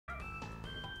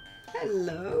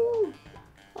Hello.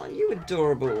 Aren't you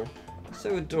adorable?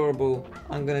 So adorable,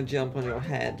 I'm gonna jump on your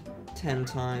head 10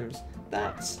 times.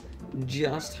 That's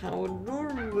just how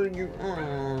adorable you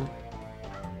are.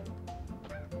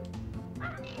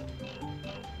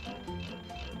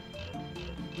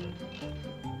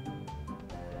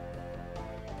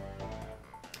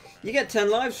 You get 10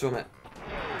 lives from it.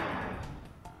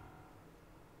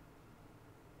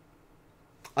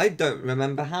 I don't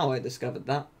remember how I discovered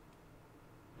that.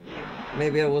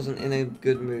 Maybe I wasn't in a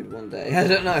good mood one day. I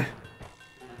don't know.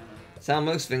 It's how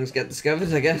most things get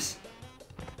discovered, I guess.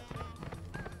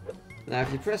 Now,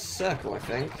 if you press circle, I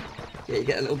think, yeah, you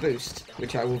get a little boost,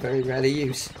 which I will very rarely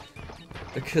use.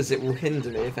 Because it will hinder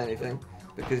me, if anything.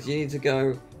 Because you need to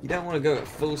go... You don't want to go at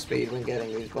full speed when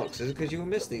getting these boxes, because you will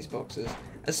miss these boxes.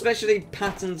 Especially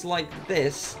patterns like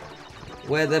this,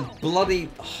 where they're bloody...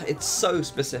 Oh, it's so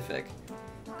specific.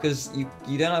 Because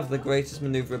you don't have the greatest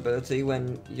maneuverability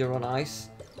when you're on ice,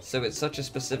 so it's such a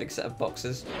specific set of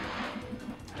boxes.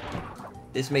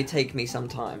 This may take me some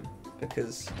time,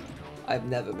 because I've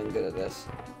never been good at this.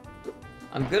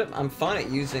 I'm fine at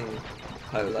using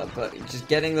Polar, but just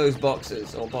getting those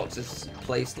boxes, or boxes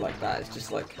placed like that, is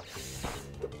just like...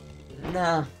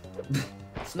 Nah.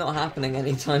 It's not happening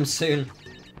anytime soon.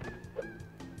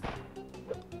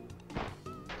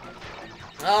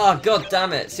 Oh, god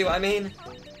damn it. See what I mean?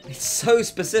 It's so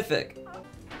specific.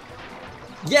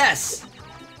 Yes!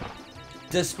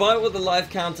 Despite what the life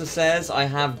counter says, I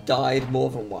have died more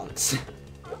than once.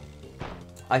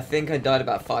 I think I died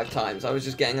about 5 times. I was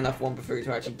just getting enough Wumpa Fruit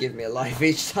to actually give me a life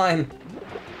each time.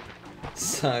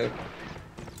 So,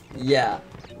 yeah.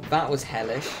 That was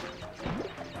hellish.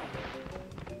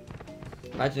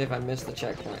 Imagine if I missed the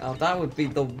checkpoint. Oh, that would be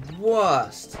the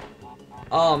worst.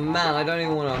 Oh man, I don't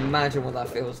even want to imagine what that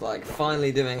feels like.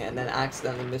 Finally doing it and then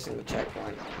accidentally missing the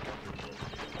checkpoint.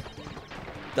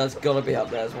 That's gotta be up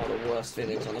there as one of the worst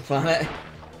feelings on the planet.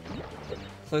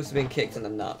 Close to being kicked in the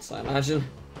nuts, I imagine.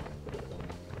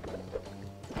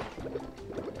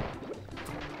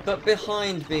 But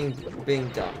behind being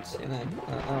dumped, you know,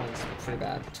 oh, it's pretty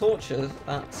bad. Torture,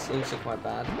 that's also quite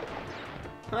bad.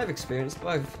 I've experienced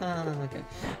both.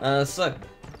 Okay. So.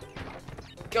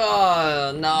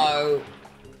 God, no.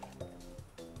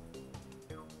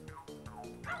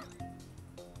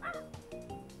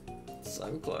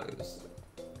 So close.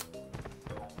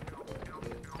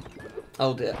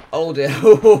 Oh dear. Oh dear.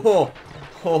 Oh,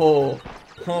 oh,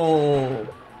 oh.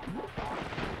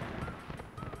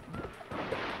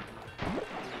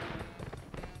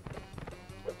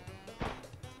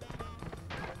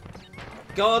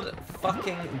 God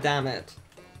fucking damn it.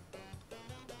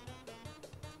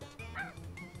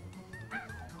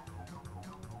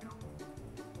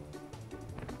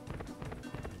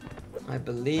 I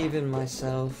believe in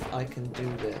myself, I can do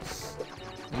this.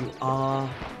 You are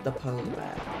the polar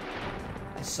bear.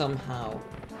 I somehow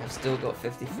have still got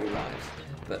 53 lives,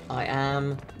 but I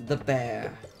am the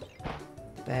bear.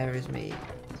 The bear is me.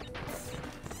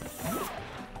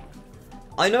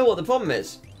 I know what the problem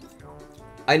is.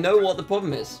 I know what the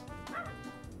problem is.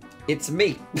 It's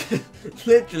me.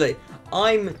 Literally,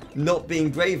 I'm not being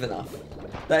brave enough.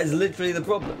 That is literally the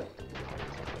problem.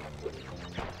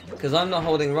 Because I'm not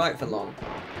holding right for long.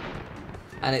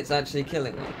 And it's actually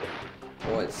killing me.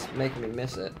 Or it's making me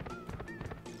miss it.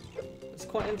 It's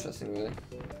quite interesting, really.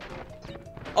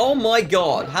 Oh my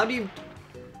god! How do you...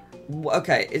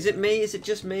 Okay, is it me? Is it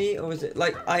just me? Or is it...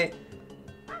 Like, I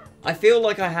feel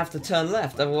like I have to turn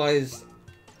left. Otherwise,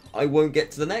 I won't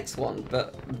get to the next one.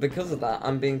 But because of that,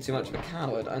 I'm being too much of a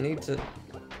coward. I need to...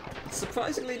 It's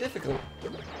surprisingly difficult.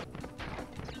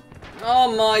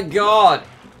 Oh my god!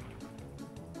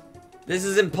 This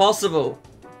is impossible.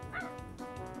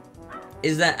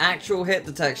 Is there actual hit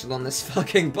detection on this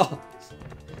fucking box?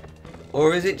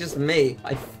 Or is it just me?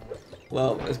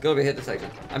 Well, it's gotta be hit detection.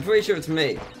 I'm pretty sure it's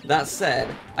me. That said,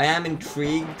 I am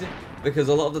intrigued because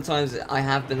a lot of the times I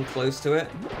have been close to it.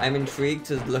 I'm intrigued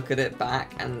to look at it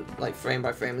back and like frame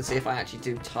by frame and see if I actually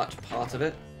do touch part of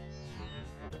it.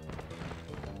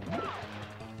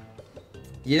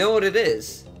 You know what it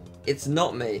is? It's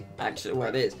not me, actually. Well,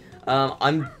 it is.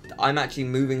 I'm actually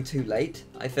moving too late,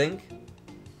 I think.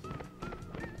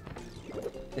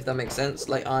 If that makes sense.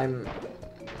 Like,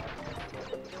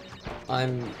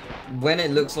 when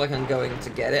it looks like I'm going to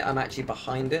get it, I'm actually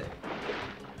behind it.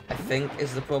 I think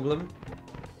is the problem.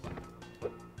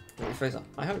 Let me phrase that.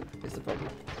 I hope is the problem.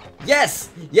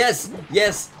 Yes! Yes!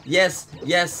 Yes! Yes!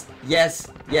 Yes!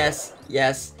 Yes! Yes!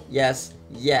 Yes! Yes!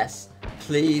 Yes!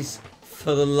 Please,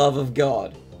 for the love of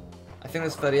God. I think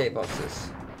there's 38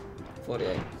 boxes.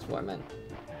 48, that's what I meant.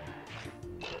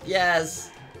 Yes!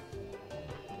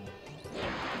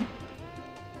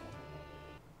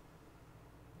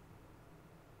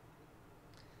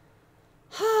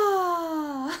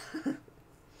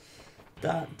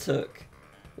 That took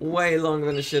way longer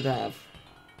than it should have.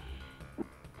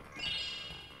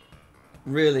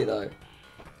 Really though.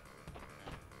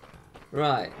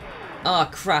 Right. Ah,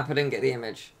 crap, I didn't get the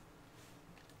image.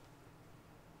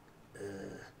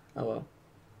 Oh well.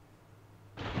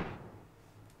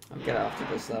 I'll get it after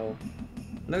this level.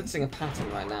 I'm noticing a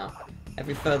pattern right now.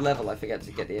 Every third level I forget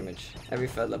to get the image. Every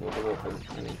third level of the warp room,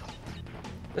 I mean.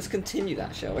 Let's continue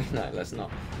that, shall we? No, let's not.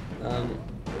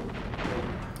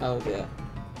 Oh dear.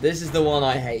 This is the one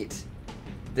I hate.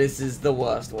 This is the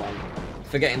worst one.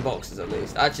 For getting boxes, at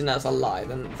least. Actually, that's a lie.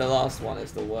 The last one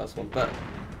is the worst one. But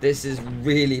this is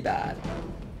really bad.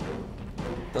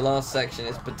 The last section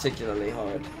is particularly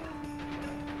horrid.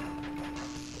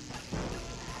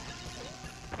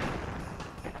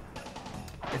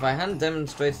 If I hadn't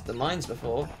demonstrated the mines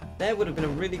before, there would have been a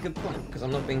really good point, because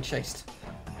I'm not being chased.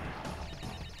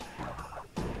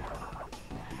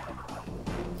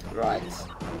 Right.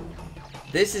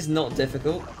 This is not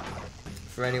difficult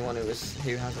for anyone who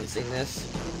hasn't seen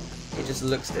this. It just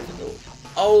looks difficult.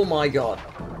 Oh my god.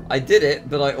 I did it,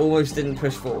 but I almost didn't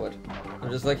push forward.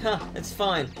 I'm just like, huh, it's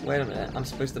fine. Wait a minute, I'm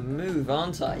supposed to move,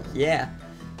 aren't I? Yeah.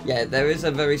 Yeah, there is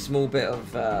a very small bit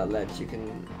of ledge you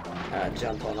can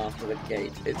jump on after the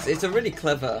gate. It's a really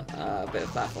clever bit of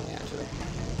platforming, actually.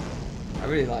 I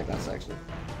really like that section.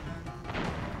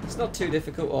 It's not too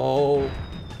difficult. Oh,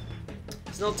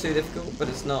 it's not too difficult, but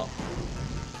it's not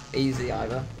easy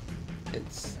either.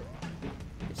 It's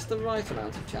the right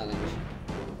amount of challenge.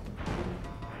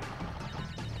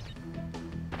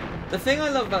 The thing I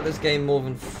love about this game more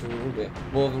than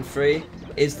Free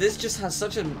is this just has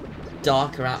such a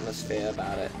darker atmosphere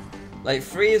about it. Like,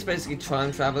 Free is basically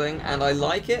time traveling, and I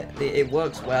like it. It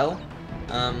works well.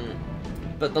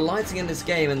 But the lighting in this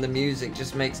game and the music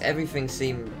just makes everything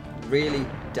seem really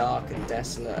dark and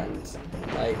desolate, and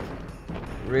like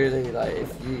really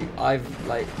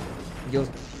like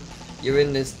you're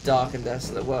in this dark and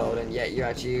desolate world, and yet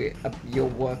you're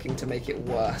working to make it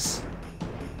worse.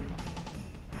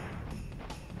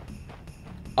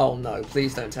 Oh no,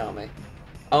 please don't tell me.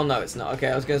 Oh no, it's not. Okay,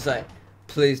 I was gonna say,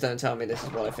 please don't tell me this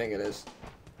is what I think it is.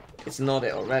 It's not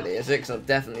it already, is it? Because I've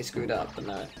definitely screwed up, but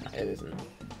no, it isn't.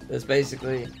 There's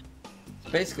basically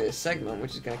a segment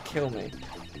which is gonna kill me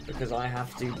because I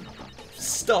have to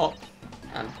stop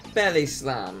and belly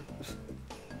slam.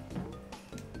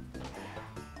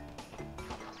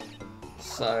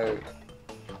 So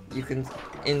you can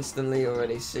instantly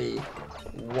already see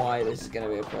why this is going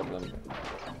to be a problem.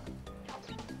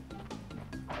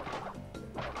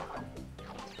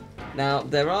 Now,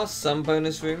 there are some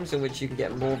bonus rooms in which you can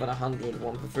get more than 100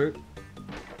 Wumpa Fruit.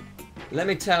 Let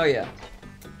me tell you,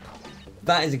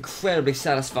 that is incredibly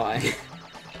satisfying.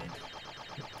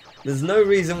 There's no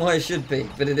reason why it should be,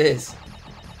 but it is.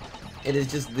 It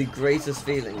is just the greatest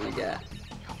feeling you get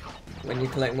when you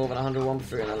collect more than 100 Wumpa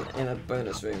Fruit in a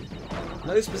bonus room.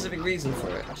 No specific reason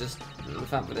for it, just the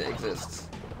fact that it exists.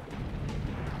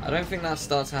 I don't think that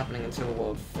starts happening until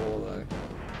World 4 though.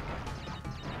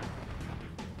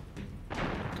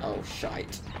 Oh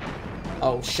shite.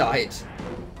 Oh shite.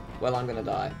 Well, I'm gonna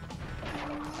die.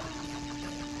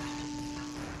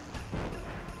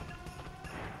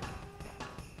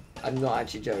 I'm not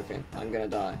actually joking. I'm gonna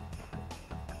die.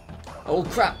 Oh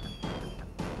crap!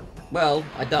 Well,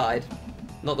 I died.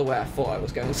 Not the way I thought I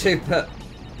was going to, but...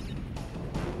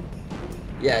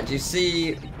 yeah, do you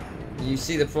see... you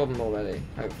see the problem already,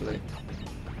 hopefully.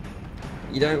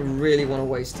 You don't really want to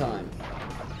waste time.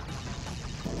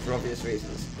 For obvious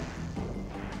reasons.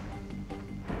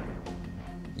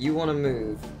 You want to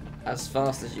move as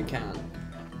fast as you can.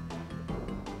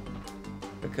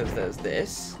 Because there's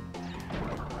this.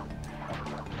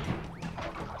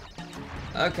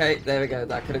 Okay, there we go.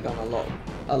 That could have gone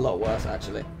a lot worse,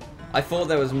 actually. I thought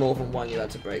there was more than one you had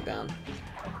to break down.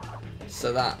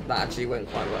 So that actually went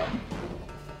quite well.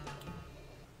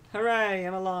 Hooray,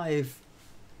 I'm alive!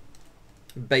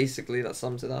 Basically, that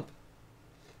sums it up.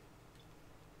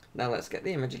 Now let's get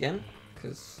the image again,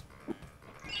 because...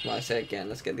 well, I say again,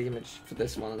 let's get the image for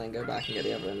this one and then go back and get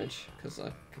the other image, because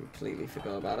I completely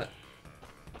forgot about it.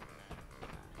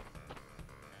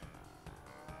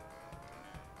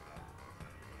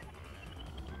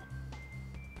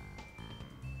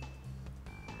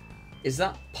 Is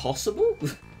that possible?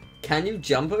 Can you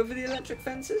jump over the electric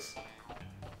fences?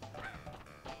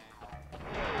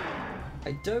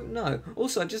 I don't know.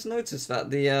 Also, I just noticed that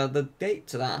the gate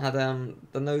to that had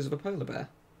the nose of a polar bear.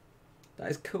 That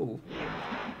is cool.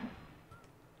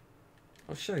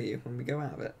 I'll show you when we go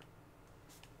out of it.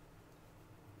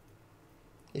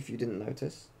 If you didn't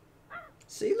notice.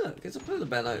 See, look, it's a polar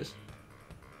bear nose.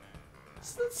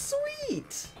 That's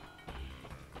sweet!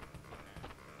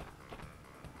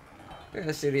 Okay,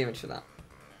 let's see the image for that.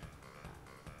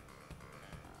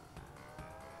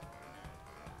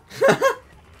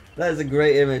 That is a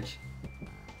great image.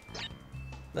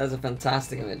 That's a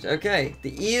fantastic image. Okay,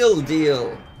 the eel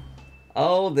deal.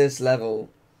 Oh, this level.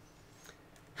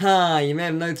 Ha, you may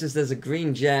have noticed there's a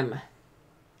green gem.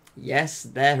 Yes,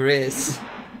 there is.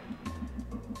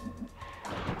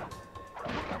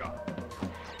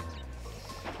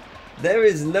 There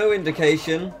is no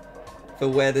indication for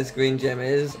where this green gem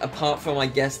is, apart from, I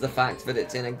guess, the fact that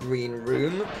it's in a green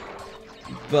room.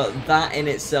 But that in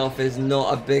itself is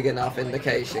not a big enough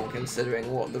indication,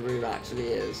 considering what the room actually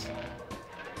is.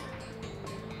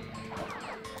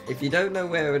 If you don't know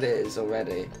where it is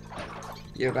already,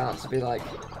 you're about to be like,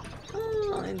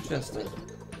 oh, interesting.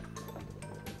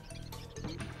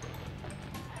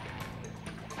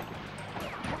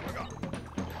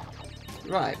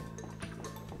 Right.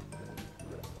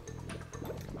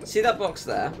 See that box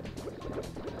there?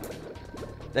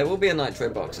 There will be a nitro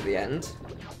box at the end.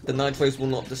 The nitros will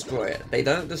not destroy it. They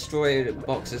don't destroy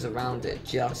boxes around it,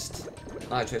 just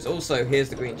nitros. Also, here's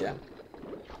the green gem.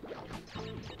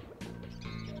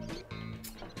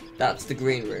 That's the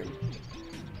green room.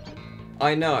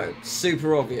 I know,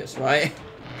 super obvious, right?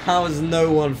 How has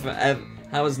no one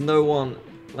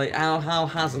like, how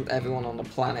hasn't everyone on the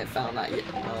planet found that yet?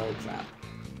 Oh crap.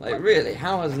 Like, really,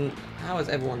 how has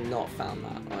everyone not found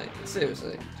that? Like,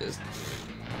 seriously, just,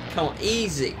 come on,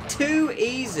 easy, too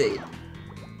easy.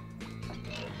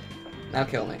 Now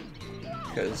kill me,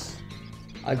 because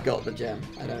I've got the gem.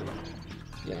 I don't,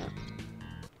 you know,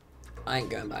 I ain't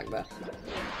going back there.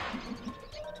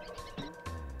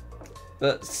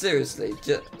 But seriously,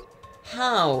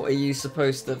 how are you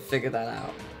supposed to figure that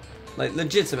out? Like,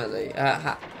 legitimately,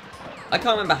 I can't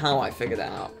remember how I figured it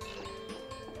out.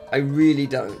 I really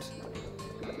don't.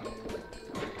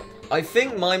 I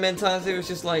think my mentality was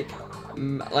just like,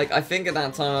 I think at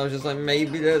that time I was just like,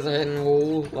 maybe there's a hidden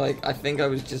wall. Like, I think I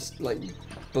was just, like,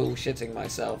 bullshitting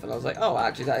myself. And I was like, oh,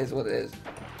 actually, that is what it is.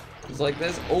 It's like,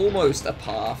 there's almost a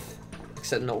path,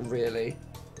 except not really.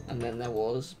 And then there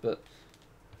was, but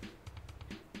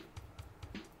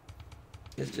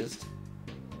it's just,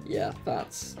 yeah,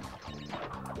 that's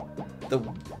the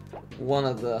one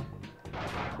of the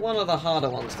harder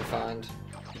ones to find.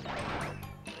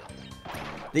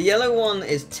 The yellow one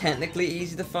is technically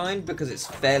easy to find because it's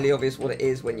fairly obvious what it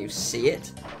is when you see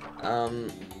it.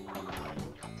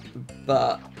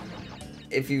 But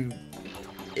if you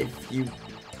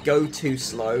go too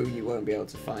slow, you won't be able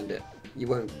to find it. You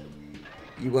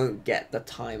won't get the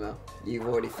timer. You've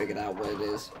already figured out what it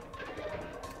is,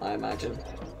 I imagine,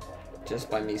 just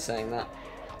by me saying that.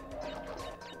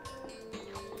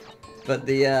 But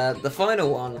the final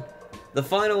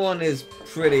one is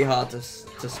pretty hard to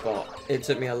spot. It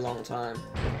took me a long time.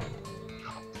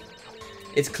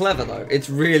 It's clever though. It's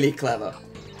really clever,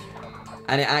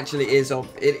 and it actually is.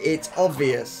 It's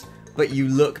obvious, but you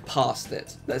look past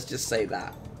it. Let's just say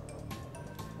that.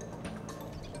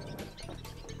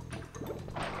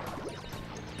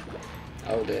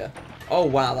 Oh dear. Oh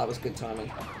wow, that was good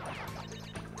timing.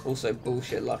 Also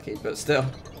bullshit lucky, but still.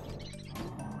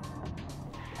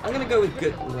 I'm gonna go with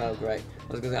good. Well, great.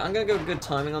 I was gonna say I'm gonna go with good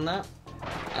timing on that,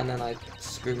 and then I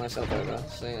screw myself over.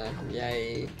 So you know,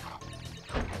 yay.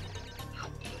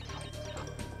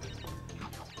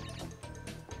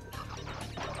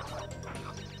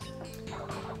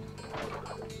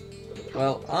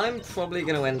 Well, I'm probably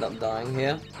gonna end up dying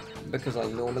here because I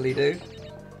normally do,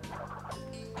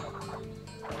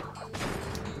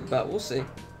 but we'll see.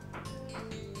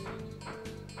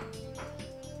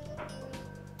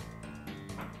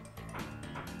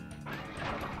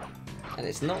 And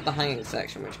it's not the hanging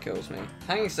section which kills me.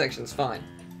 Hanging section's fine.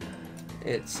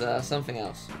 It's something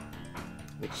else,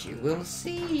 which you will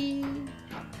see.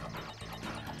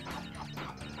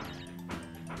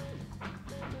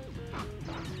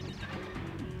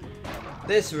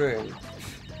 This room.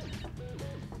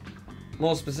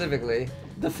 More specifically,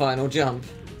 the final jump.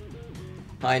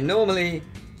 I normally,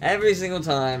 every single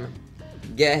time,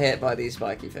 get hit by these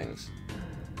spiky things.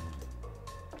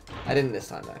 I didn't this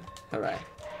time though. Hooray.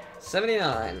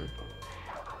 79.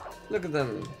 Look at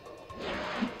them.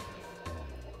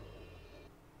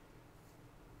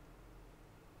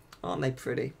 Aren't they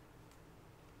pretty?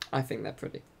 I think they're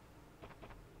pretty.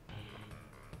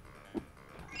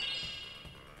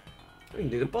 We can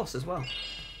do the boss as well.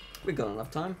 We've got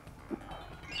enough time.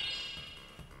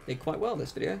 Did quite well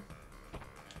this video.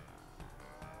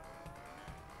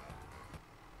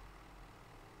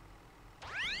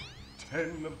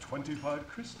 "10 of 25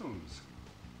 crystals.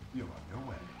 You're on your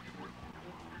way.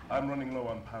 I'm running low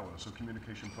on power, so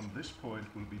communication from this point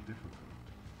will be difficult.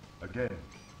 Again,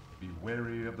 Be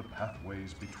wary of the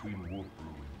pathways between warp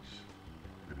ruins.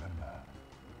 Remember,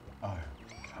 I'm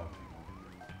counting on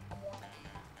you.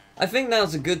 I think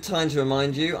now's a good time to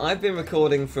remind you, I've been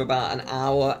recording for about an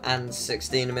hour and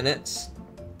 16 minutes.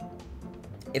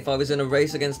 If I was in a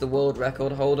race against the world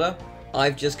record holder,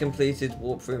 I've just completed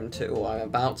Warp Room 2, or I'm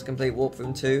about to complete Warp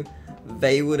Room 2.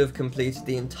 They would have completed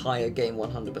the entire game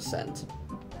 100%.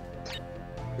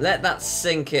 Let that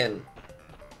sink in.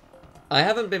 I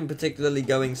haven't been particularly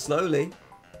going slowly.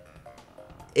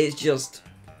 It's just,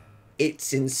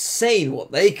 it's insane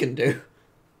what they can do.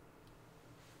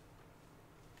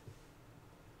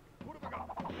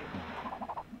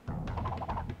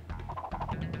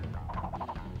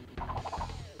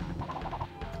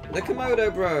 The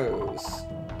Komodo Bros.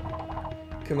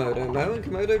 Komodo Mo and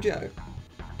Komodo Joe.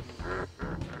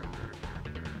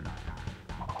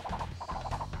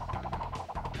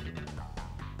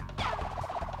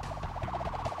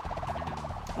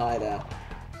 Hi there.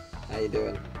 How you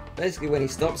doing? Basically, when he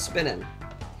stops spinning,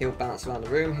 he'll bounce around the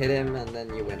room, hit him, and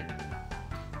then you win.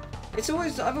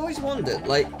 I've always wondered,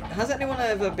 like, has anyone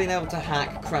ever been able to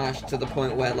hack Crash to the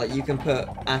point where, like, you can put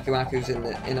Aku-Akus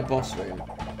in a boss room?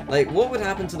 Like, what would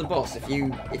happen to the boss if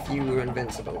you were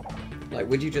invincible? Like,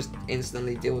 would you just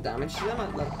instantly deal damage to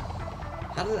them? Like,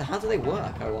 how do they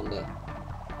work, I wonder?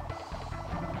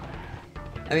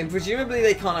 I mean, presumably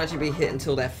they can't actually be hit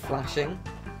until they're flashing,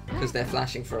 because they're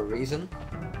flashing for a reason.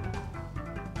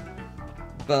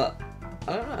 But,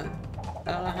 I don't know.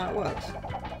 I don't know how it works.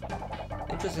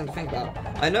 Interesting to think about.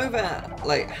 I know that,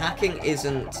 like, hacking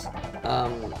isn't,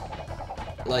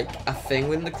 like, a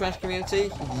thing in the Crash community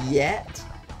yet.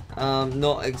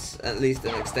 Not at least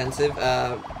an extensive.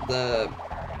 The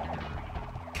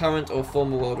current or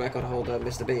former world record holder,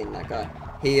 Mr. Bean, that guy.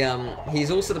 He's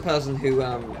also the person who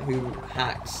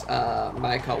hacks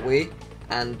Mario Kart Wii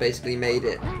and basically made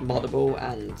it moddable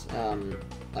and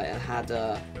like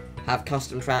have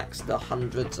custom tracks, the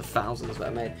hundreds of thousands that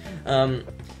are made.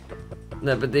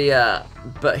 No,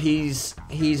 but he's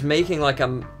making like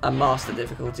a master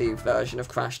difficulty version of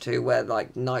Crash 2 where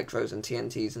like nitros and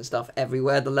TNTs and stuff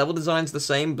everywhere. The level design's the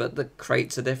same, but the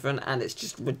crates are different, and it's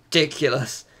just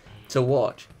ridiculous to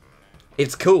watch.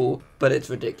 It's cool, but it's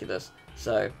ridiculous.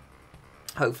 So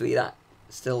hopefully that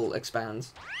still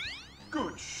expands.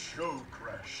 Good show,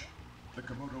 Crash. The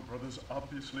Komodo brothers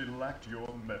obviously lacked your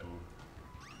mettle.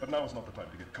 But now is not the time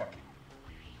to get cocky.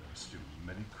 There are still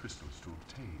many crystals to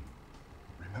obtain.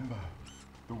 Remember,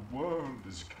 the world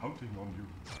is counting on you.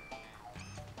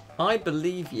 I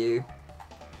believe you.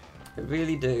 I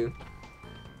really do.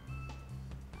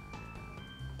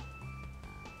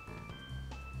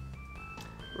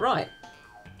 Right.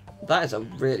 That is a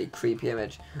really creepy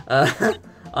image.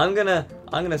 I'm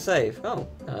gonna save. Oh,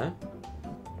 hello.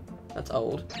 That's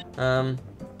old.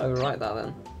 Overwrite that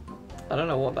then. I don't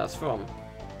know what that's from.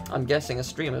 I'm guessing a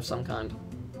stream of some kind.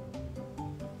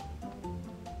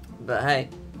 But hey,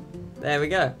 there we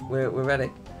go. We're ready.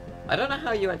 I don't know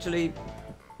how you actually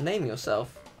name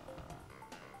yourself.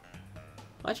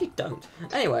 I actually don't.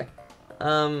 Anyway,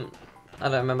 I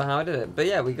don't remember how I did it. But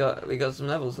yeah, we got some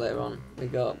levels later on. We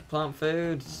got Plant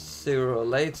Food, Sooner or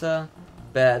Later,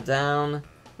 Bear Down,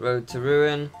 Road to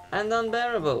Ruin, and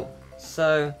Unbearable.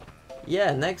 So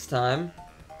yeah, next time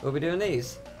we'll be doing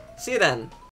these. See you then.